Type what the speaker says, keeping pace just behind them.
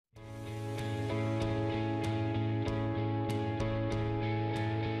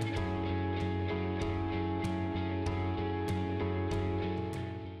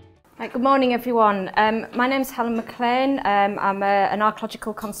Good morning, everyone. My name's Helen Maclean. I'm an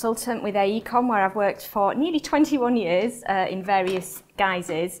archaeological consultant with AECOM, where I've worked for nearly 21 years in various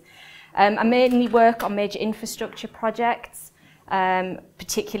guises. I mainly work on major infrastructure projects,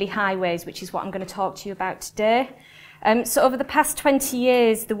 particularly highways, which is what I'm going to talk to you about today. So over the past 20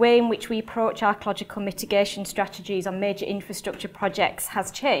 years, the way in which we approach archaeological mitigation strategies on major infrastructure projects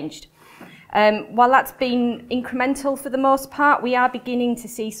has changed. While that's been incremental for the most part, we are beginning to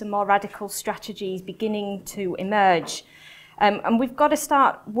see some more radical strategies beginning to emerge. And we've got to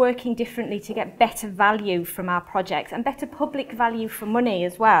start working differently to get better value from our projects and better public value for money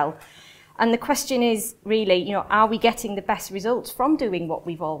as well. And the question is really, are we getting the best results from doing what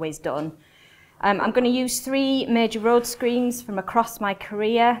we've always done? I'm going to use 3 major road schemes from across my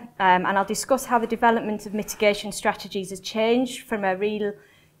career, and I'll discuss how the development of mitigation strategies has changed from a real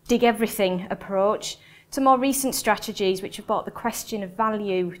dig everything approach to more recent strategies which have brought the question of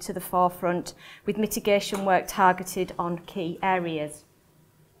value to the forefront, with mitigation work targeted on key areas.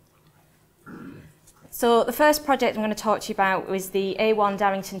 So the first project I'm going to talk to you about was the A1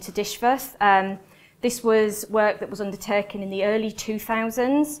 Darrington to Dishworth. This was work that was undertaken in the early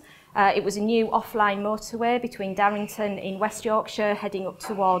 2000s. It was a new offline motorway between Darrington in West Yorkshire heading up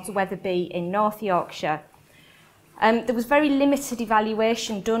towards Wetherby in North Yorkshire. There was very limited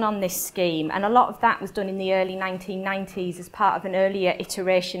evaluation done on this scheme, and a lot of that was done in the early 1990s as part of an earlier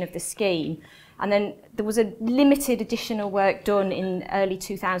iteration of the scheme. And then there was a limited additional work done in early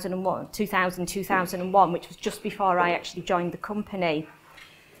 2001, which was just before I actually joined the company.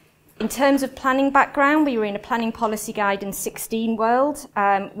 In terms of planning background, we were in a planning policy guidance 16 world,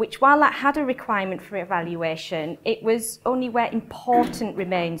 which, while that had a requirement for evaluation, it was only where important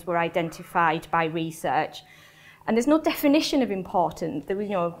remains were identified by research. And there's no definition of important. There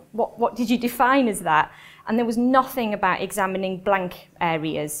was, what did you define as that? And there was nothing about examining blank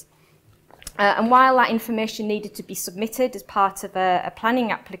areas. And while that information needed to be submitted as part of a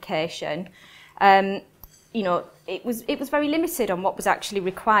planning application, it was very limited on what was actually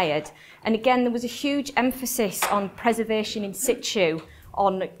required. And again, there was a huge emphasis on preservation in situ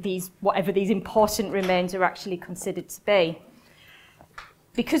on whatever these important remains are actually considered to be.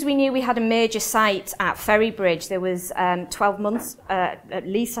 Because we knew we had a major site at Ferrybridge, there was 12 months, at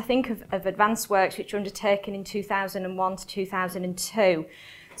least, I think, of advanced works which were undertaken in 2001 to 2002.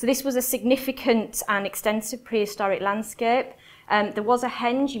 So this was a significant and extensive prehistoric landscape. There was a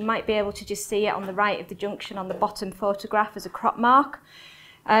henge. You might be able to just see it on the right of the junction on the bottom photograph as a crop mark.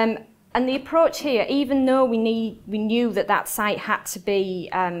 And the approach here, even though we knew that site had to be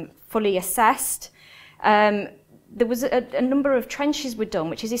fully assessed, there was a number of trenches were done,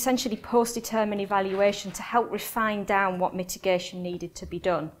 which is essentially post-determined evaluation to help refine down what mitigation needed to be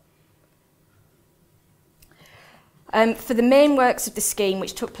done. For the main works of the scheme,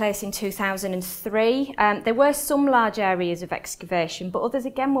 which took place in 2003, there were some large areas of excavation, but others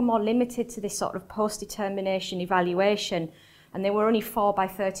again were more limited to this sort of post-determination evaluation, and they were only 4 by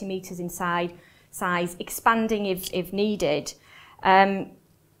 30 metres in size, expanding if needed.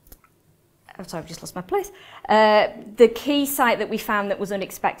 I'm sorry, I've just lost my place. The key site that we found that was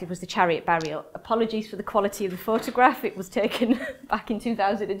unexpected was the Chariot Burial. Apologies for the quality of the photograph. It was taken back in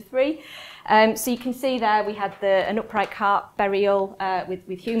 2003. So you can see there we had an upright cart burial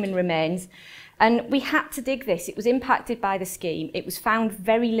with human remains. And we had to dig this. It was impacted by the scheme. It was found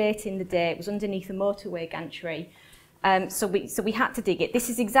very late in the day. It was underneath a motorway gantry. So we had to dig it. This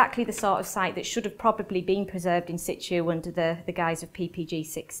is exactly the sort of site that should have probably been preserved in situ under the guise of PPG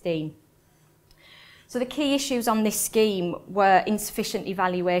 16. So the key issues on this scheme were insufficient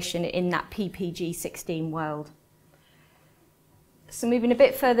evaluation in that PPG 16 world. So moving a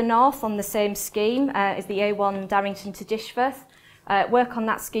bit further north on the same scheme is the A1 Darrington to Dishworth. Work on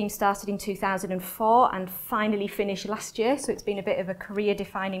that scheme started in 2004 and finally finished last year, so it's been a bit of a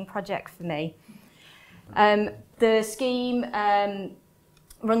career-defining project for me. The scheme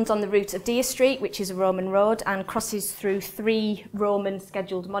runs on the route of Deer Street, which is a Roman road, and crosses through 3 Roman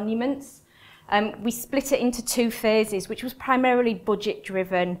scheduled monuments. We split it into 2 phases, which was primarily budget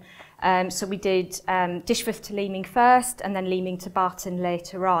driven. So we did Dishworth to Leaming first, and then Leaming to Barton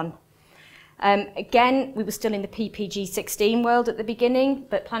later on. Again, we were still in the PPG 16 world at the beginning,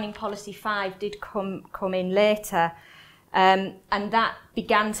 but Planning Policy 5 did come in later. And that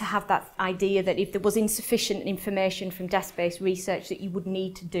began to have that idea that if there was insufficient information from desk-based research, that you would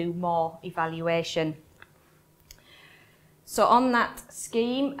need to do more evaluation. So on that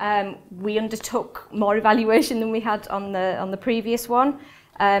scheme, we undertook more evaluation than we had on the previous one.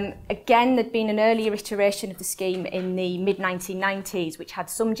 Again, there'd been an earlier iteration of the scheme in the mid-1990s, which had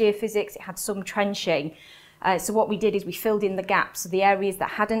some geophysics, it had some trenching. So what we did is we filled in the gaps. So the areas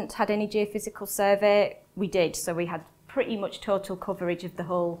that hadn't had any geophysical survey, we did. So we had pretty much total coverage of the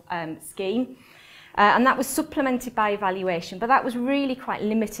whole scheme. And that was supplemented by evaluation, but that was really quite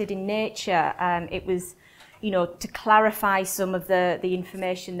limited in nature. It was, you know, to clarify some of the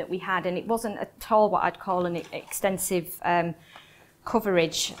information that we had, and it wasn't at all what I'd call an extensive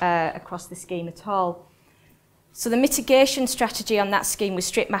coverage across the scheme at all. So the mitigation strategy on that scheme was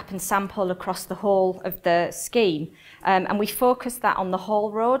strip map and sample across the whole of the scheme, and we focused that on the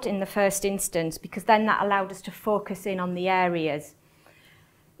whole road in the first instance, because then that allowed us to focus in on the areas.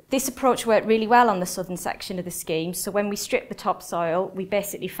 This approach worked really well on the southern section of the scheme, so when we stripped the topsoil, we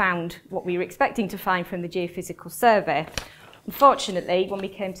basically found what we were expecting to find from the geophysical survey. Unfortunately, when we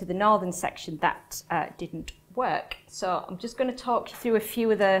came to the northern section, that didn't work. So I'm just going to talk you through a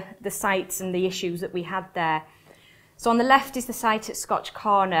few of the sites and the issues that we had there. So on the left is the site at Scotch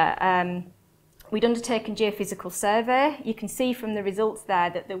Corner. We'd undertaken geophysical survey. You can see from the results there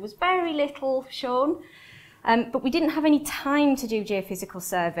that there was very little shown. But we didn't have any time to do geophysical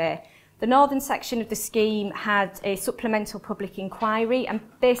survey. The northern section of the scheme had a supplemental public inquiry, and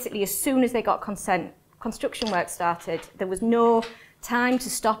basically as soon as they got consent, construction work started. There was no time to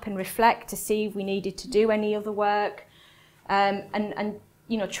stop and reflect to see if we needed to do any other work. And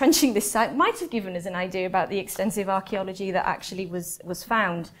you know, trenching this site might have given us an idea about the extensive archaeology that actually was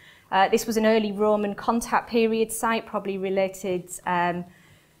found. This was an early Roman contact period site, probably related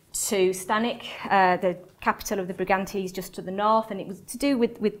to Stanik, the capital of the Brigantes just to the north, and it was to do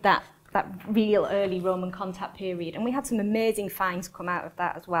with that real early Roman contact period, and we had some amazing finds come out of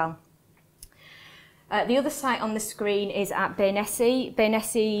that as well. The other site on the screen is at Bernesi.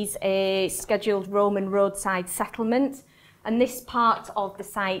 Bernesi is a scheduled Roman roadside settlement, and this part of the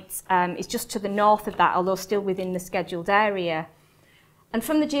site is just to the north of that, although still within the scheduled area. And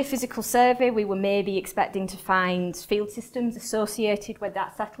from the geophysical survey, we were maybe expecting to find field systems associated with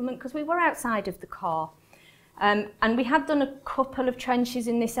that settlement because we were outside of the core. And we had done a couple of trenches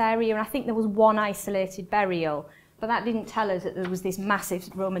in this area, and I think there was one isolated burial, but that didn't tell us that there was this massive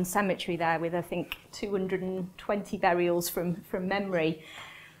Roman cemetery there with, I think, 220 burials from memory.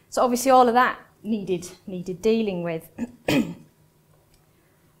 So obviously all of that needed dealing with.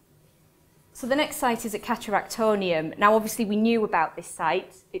 So the next site is at Cataractonium. Now obviously we knew about this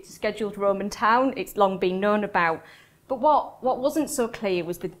site. It's a scheduled Roman town. It's long been known about. But what wasn't so clear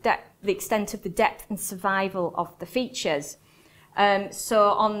was the extent of the depth and survival of the features. So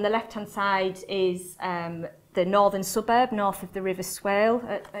on the left-hand side is the northern suburb, north of the River Swale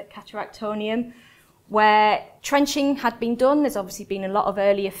at Cataractonium, where trenching had been done. There's obviously been a lot of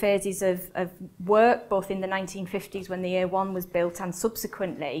earlier phases of work, both in the 1950s when the A1 was built and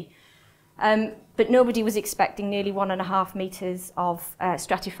subsequently. But nobody was expecting nearly 1.5 metres of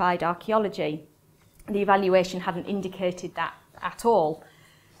stratified archaeology. The evaluation hadn't indicated that at all.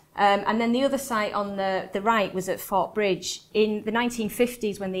 And then the other site on the right was at Fort Bridge. In the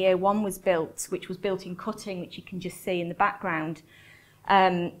 1950s, when the A1 was built, which was built in Cutting, which you can just see in the background,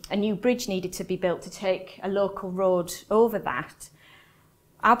 a new bridge needed to be built to take a local road over that.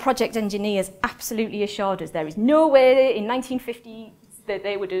 Our project engineers absolutely assured us there is no way in 1950 that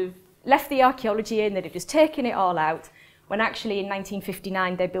they would have left the archaeology in, they'd have just taken it all out, when actually in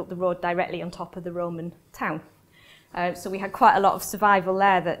 1959 they built the road directly on top of the Roman town. So we had quite a lot of survival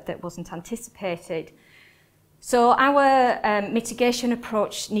there that wasn't anticipated. So our mitigation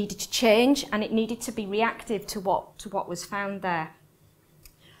approach needed to change, and it needed to be reactive to what was found there.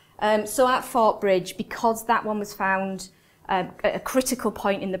 So at Fort Bridge, because that one was found at a critical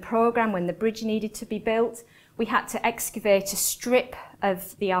point in the programme when the bridge needed to be built, we had to excavate a strip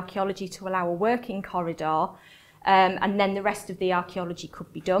of the archaeology to allow a working corridor, and then the rest of the archaeology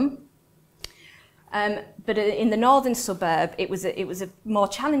could be done. But in the northern suburb, it was a more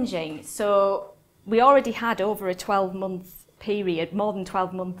challenging. So we already had over a 12-month period, more than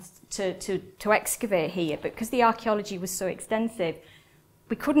 12 months to excavate here, but because the archaeology was so extensive,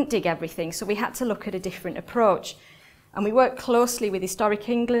 we couldn't dig everything, so we had to look at a different approach. And we worked closely with Historic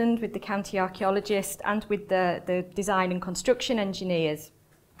England, with the county archaeologist, and with the design and construction engineers.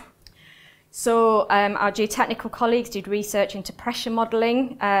 So our geotechnical colleagues did research into pressure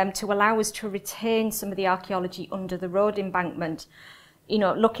modelling to allow us to retain some of the archaeology under the road embankment, you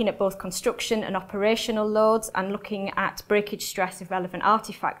know, looking at both construction and operational loads and looking at breakage stress of relevant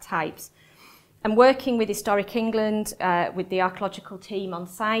artefact types. And working with Historic England, with the archaeological team on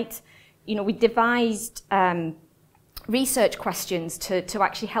site, you know, we devised research questions to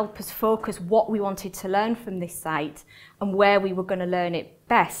actually help us focus what we wanted to learn from this site and where we were going to learn it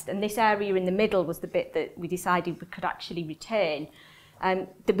best. And this area in the middle was the bit that we decided we could actually retain.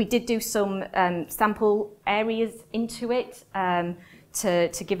 That we did do some sample areas into it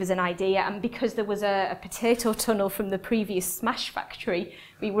to give us an idea, and because there was a potato tunnel from the previous smash factory,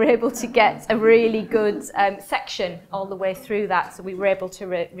 we were able to get a really good section all the way through that, so we were able to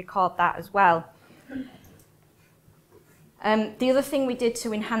record that as well. The other thing we did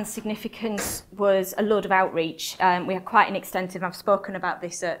to enhance significance was a load of outreach. We had quite an extensive, I've spoken about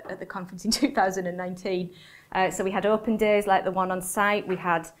this at the conference in 2019, so we had open days like the one on site, we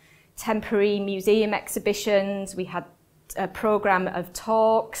had temporary museum exhibitions, we had a programme of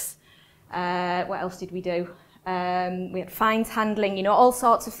talks, what else did we do? We had fines handling, you know, all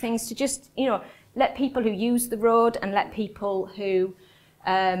sorts of things to just, you know, let people who use the road and let people who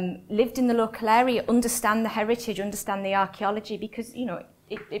lived in the local area understand the heritage, understand the archaeology, because, you know,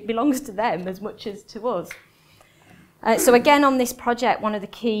 it belongs to them as much as to us. So again, on this project, one of the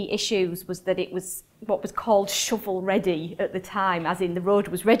key issues was that it was what was called shovel ready at the time, as in the road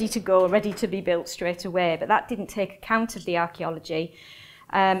was ready to go, ready to be built straight away, but that didn't take account of the archaeology.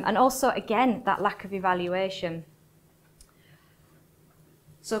 And also, again, that lack of evaluation.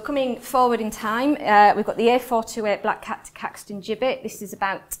 So coming forward in time, we've got the A428 Black Cat to Caxton Gibbet. This is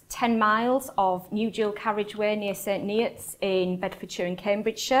about 10 miles of new dual carriageway near St Neots in Bedfordshire and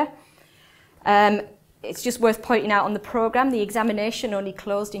Cambridgeshire. It's just worth pointing out on the programme, the examination only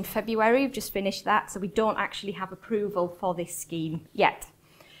closed in February. We've just finished that, so we don't actually have approval for this scheme yet.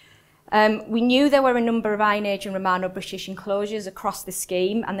 We knew there were a number of Iron Age and Romano-British enclosures across the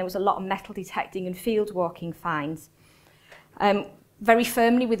scheme, and there was a lot of metal detecting and field walking finds. Very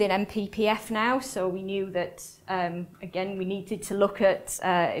firmly within MPPF now, so we knew that, again, we needed to look at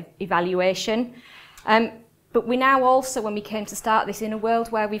evaluation. But we now also, when we came to start this, in a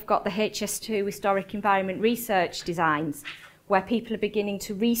world where we've got the HS2 historic environment research designs, where people are beginning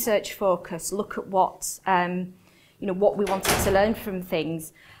to research focus, look at what, you know, what we wanted to learn from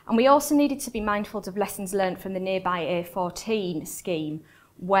things. And we also needed to be mindful of lessons learned from the nearby A14 scheme,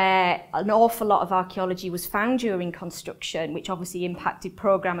 where an awful lot of archaeology was found during construction, which obviously impacted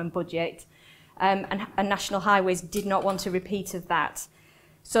programme and budget, and National Highways did not want a repeat of that.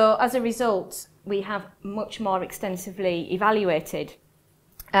 So as a result, we have much more extensively evaluated.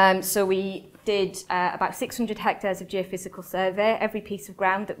 So we did about 600 hectares of geophysical survey. Every piece of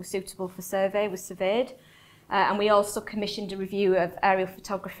ground that was suitable for survey was surveyed. And we also commissioned a review of aerial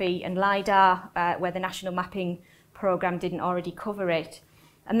photography and LiDAR, where the National Mapping Programme didn't already cover it.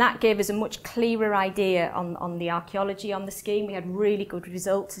 And that gave us a much clearer idea on the archaeology on the scheme. We had really good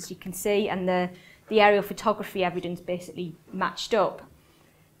results, as you can see, and the aerial photography evidence basically matched up.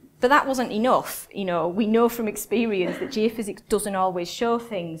 But that wasn't enough. You know, we know from experience that geophysics doesn't always show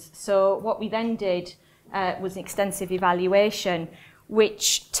things. So what we then did was an extensive evaluation,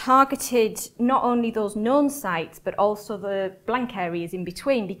 which targeted not only those known sites, but also the blank areas in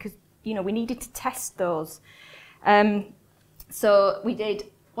between, because, you know, we needed to test those. So we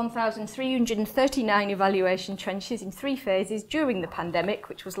did 1,339 evaluation trenches in 3 phases during the pandemic,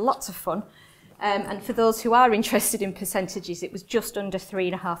 which was lots of fun. And for those who are interested in percentages, it was just under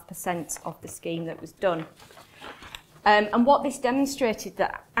 3.5% of the scheme that was done. And what this demonstrated,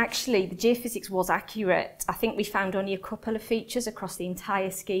 that actually the geophysics was accurate. I think we found only a couple of features across the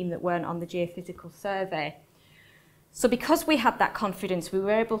entire scheme that weren't on the geophysical survey. So because we had that confidence, we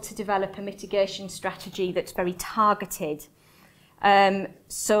were able to develop a mitigation strategy that's very targeted.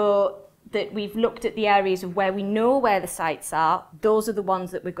 So that we've looked at the areas of where we know where the sites are. Those are the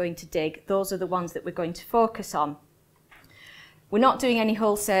ones that we're going to dig. Those are the ones that we're going to focus on. We're not doing any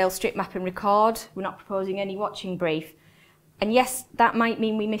wholesale strip map and record. We're not proposing any watching brief. And yes, that might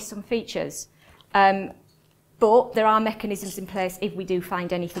mean we miss some features. But there are mechanisms in place if we do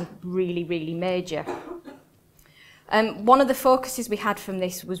find anything really, really major. One of the focuses we had from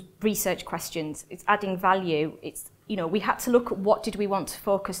this was research questions. It's adding value. It's, you know, we had to look at what did we want to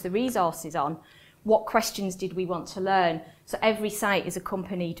focus the resources on, what questions did we want to learn. So every site is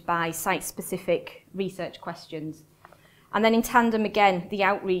accompanied by site-specific research questions. And then in tandem, again, the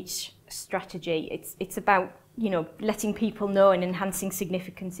outreach strategy. It's about, you know, letting people know and enhancing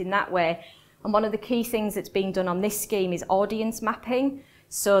significance in that way. And one of the key things that's being done on this scheme is audience mapping,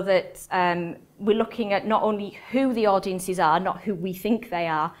 so that we're looking at not only who the audiences are, not who we think they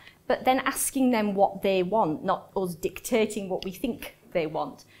are, but then asking them what they want, not us dictating what we think they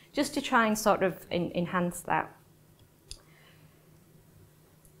want, just to try and sort of enhance that.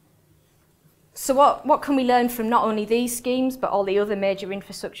 So what can we learn from not only these schemes, but all the other major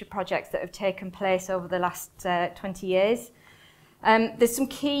infrastructure projects that have taken place over the last 20 years? There's some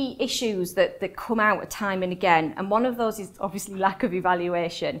key issues that come out time and again, and one of those is obviously lack of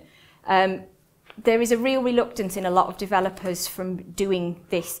evaluation. there is a real reluctance in a lot of developers from doing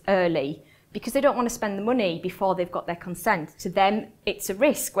this early because they don't want to spend the money before they've got their consent. To them, it's a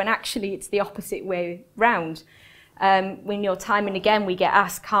risk, when actually it's the opposite way round. When time and again we get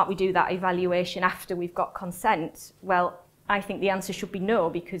asked, can't we do that evaluation after we've got consent? Well, I think the answer should be no,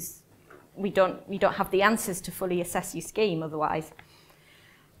 because we don't have the answers to fully assess your scheme otherwise.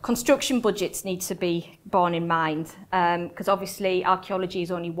 Construction budgets need to be borne in mind, because obviously archaeology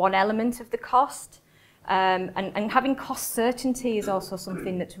is only one element of the cost. And having cost certainty is also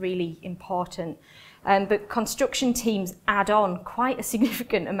something that's really important. But construction teams add on quite a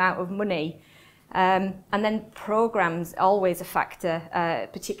significant amount of money. And then programmes, always a factor,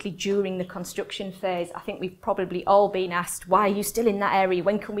 particularly during the construction phase. I think we've probably all been asked, why are you still in that area?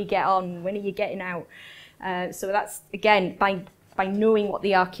 When can we get on? When are you getting out? So that's, again, by knowing what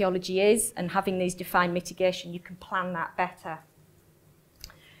the archaeology is and having these defined mitigation, you can plan that better.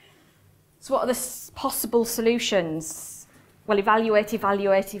 So what are the possible solutions? Well, evaluate,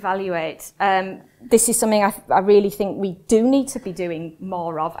 evaluate, evaluate. This is something I really think we do need to be doing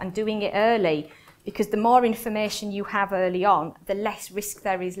more of, and doing it early, because the more information you have early on, the less risk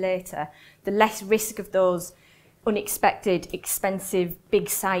there is later, the less risk of those unexpected, expensive, big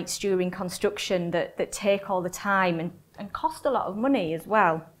sites during construction that take all the time and cost a lot of money as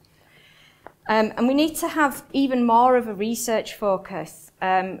well. And we need to have even more of a research focus.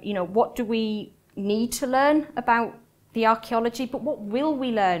 What do we need to learn about the archaeology, but what will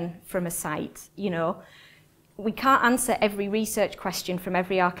we learn from a site? We can't answer every research question from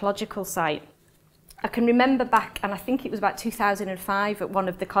every archaeological site. I can remember back, and I think it was about 2005 at one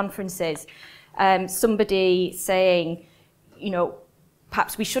of the conferences, somebody saying,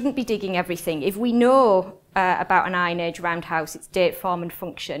 perhaps we shouldn't be digging everything. If we know about an Iron Age roundhouse, its date, form and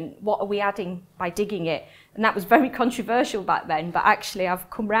function, what are we adding by digging it? And that was very controversial back then, but actually I've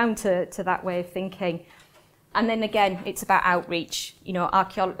come round to that way of thinking. And then again, it's about outreach.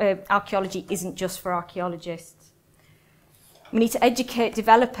 Archaeology isn't just for archaeologists. We need to educate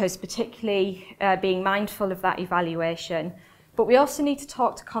developers, particularly being mindful of that evaluation. But we also need to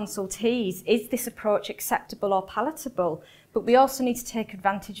talk to consultees. Is this approach acceptable or palatable? But we also need to take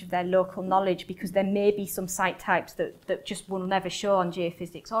advantage of their local knowledge, because there may be some site types that just will never show on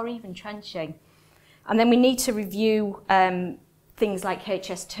geophysics or even trenching. And then we need to review things like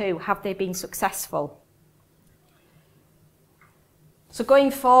HS2. Have they been successful? So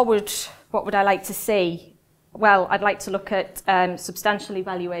going forward, what would I like to see? Well, I'd like to look at substantial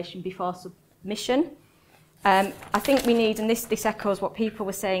evaluation before submission. I think we need, and this echoes what people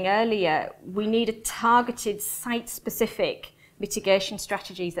were saying earlier, we need a targeted site-specific mitigation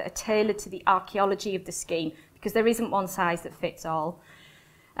strategies that are tailored to the archaeology of the scheme, because there isn't one size that fits all.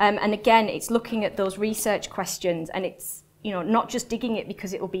 And again, it's looking at those research questions, and it's not just digging it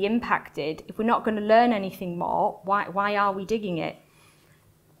because it will be impacted. If we're not going to learn anything more, why are we digging it?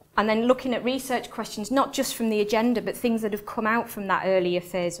 And then looking at research questions, not just from the agenda, but things that have come out from that earlier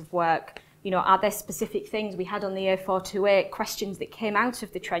phase of work. Are there specific things we had on the A428, questions that came out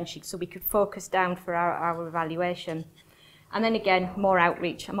of the trenching, so we could focus down for our evaluation. And then again, more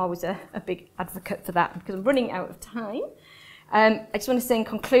outreach. I'm always a big advocate for that, because I'm running out of time. I just want to say in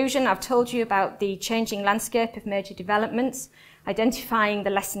conclusion, I've told you about the changing landscape of major developments, identifying the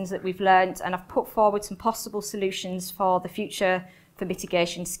lessons that we've learned, and I've put forward some possible solutions for the future for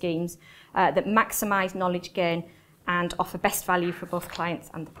mitigation schemes that maximise knowledge gain and offer best value for both clients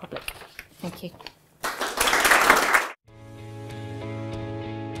and the public. Thank you.